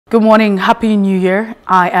Good morning, Happy New Year.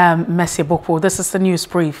 I am Mike Okonkwo. This is the news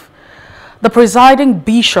brief. The presiding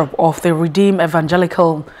bishop of the Redeemed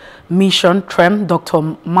Evangelical Mission, TREM,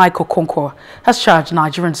 Dr. Mike Okonkwo, has charged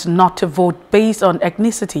Nigerians not to vote based on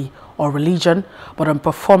ethnicity or religion, but on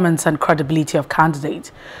performance and credibility of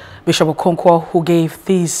candidates. Bishop Okonkwo, who gave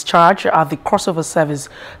this charge at the crossover service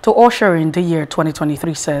to usher in the year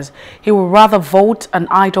 2023, says he would rather vote an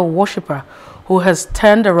idol worshipper who has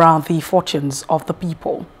turned around the fortunes of the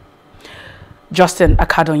people. Justin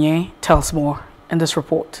Akadonye tells more in this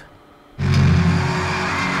report.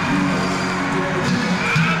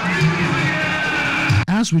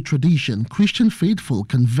 As with tradition, Christian faithful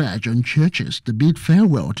converge on churches to bid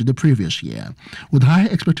farewell to the previous year, with high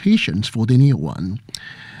expectations for the new one.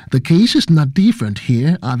 The case is not different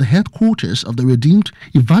here at the headquarters of the Redeemed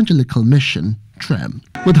Evangelical Mission, TREM.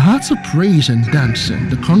 With hearts of praise and dancing,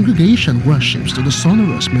 the congregation worships to the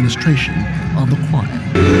sonorous ministration of the choir.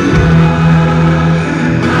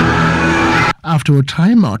 After a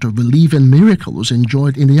time out of belief and miracles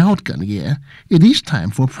enjoyed in the outgone year, it is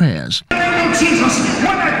time for prayers.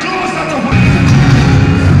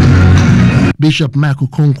 Bishop Mike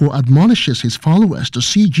Okonkwo admonishes his followers to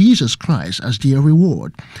see Jesus Christ as their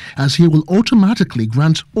reward, as he will automatically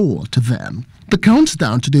grant all to them. The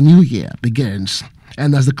countdown to the new year begins,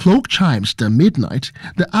 and as the clock chimes to midnight,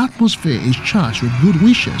 the atmosphere is charged with good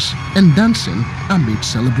wishes and dancing amid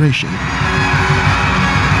celebration.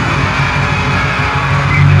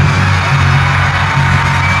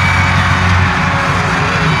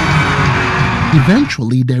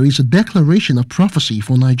 Eventually, there is a declaration of prophecy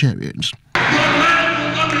for Nigerians. Your life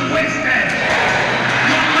will not be wasted.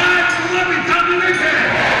 Your life will not be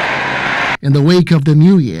terminated. In the wake of the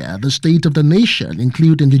new year, the state of the nation,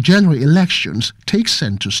 including the general elections, takes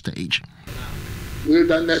center stage.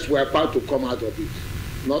 Wilderness, we are about to come out of it.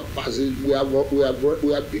 Not passing, we have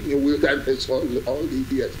been in wilderness all the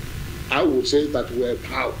years. I would say that we are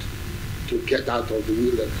proud to get out of the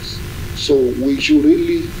wilderness. So we should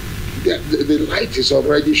really, the light is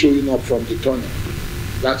already showing up from the tunnel.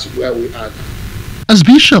 That's where we are. As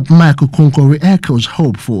Bishop Mike Okonkwo echoes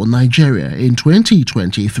hope for Nigeria in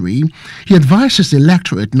 2023, he advises the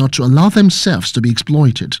electorate not to allow themselves to be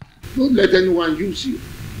exploited. Don't let anyone use you.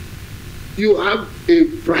 You have a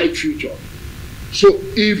bright future. So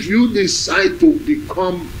if you decide to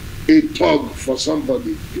become a thug for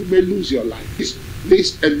somebody, you may lose your life.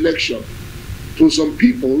 This election, to some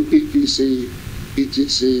people, it is a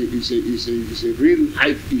real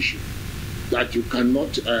life issue that you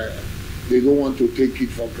cannot, they don't want to take it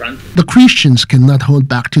for granted. The Christians cannot hold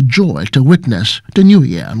back to joy to witness the new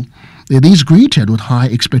year. It is greeted with high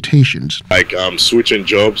expectations. Like I'm switching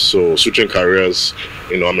jobs, so switching careers,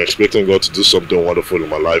 I'm expecting God to do something wonderful in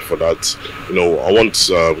my life for that. I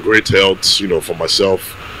want great health, for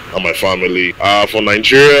myself and my family. For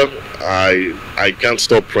Nigeria, I can't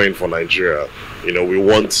stop praying for Nigeria. We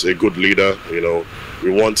want a good leader. We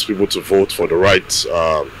want people to vote for the right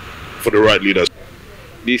leaders.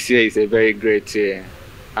 This year is a very great year,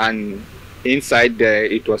 and inside there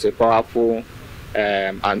it was a powerful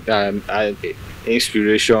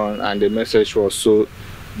inspiration, and the message was so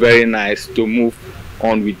very nice to move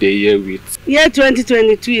on with the year with. Year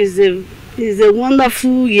 2022 is a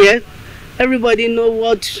wonderful year. Everybody know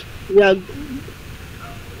what we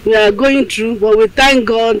are going through, but we thank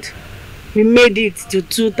God we made it to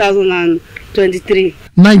 2023.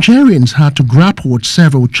 Nigerians had to grapple with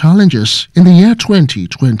several challenges in the year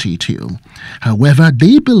 2022. However,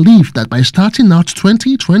 they believe that by starting out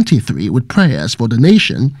 2023 with prayers for the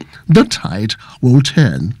nation, the tide will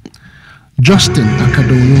turn. Justin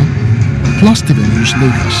Akadonye, Plus TV News,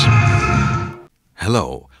 Lagos.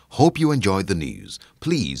 Hello. Hope you enjoyed the news.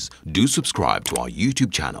 Please do subscribe to our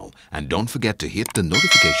YouTube channel and don't forget to hit the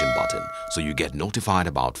notification button so you get notified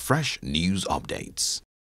about fresh news updates.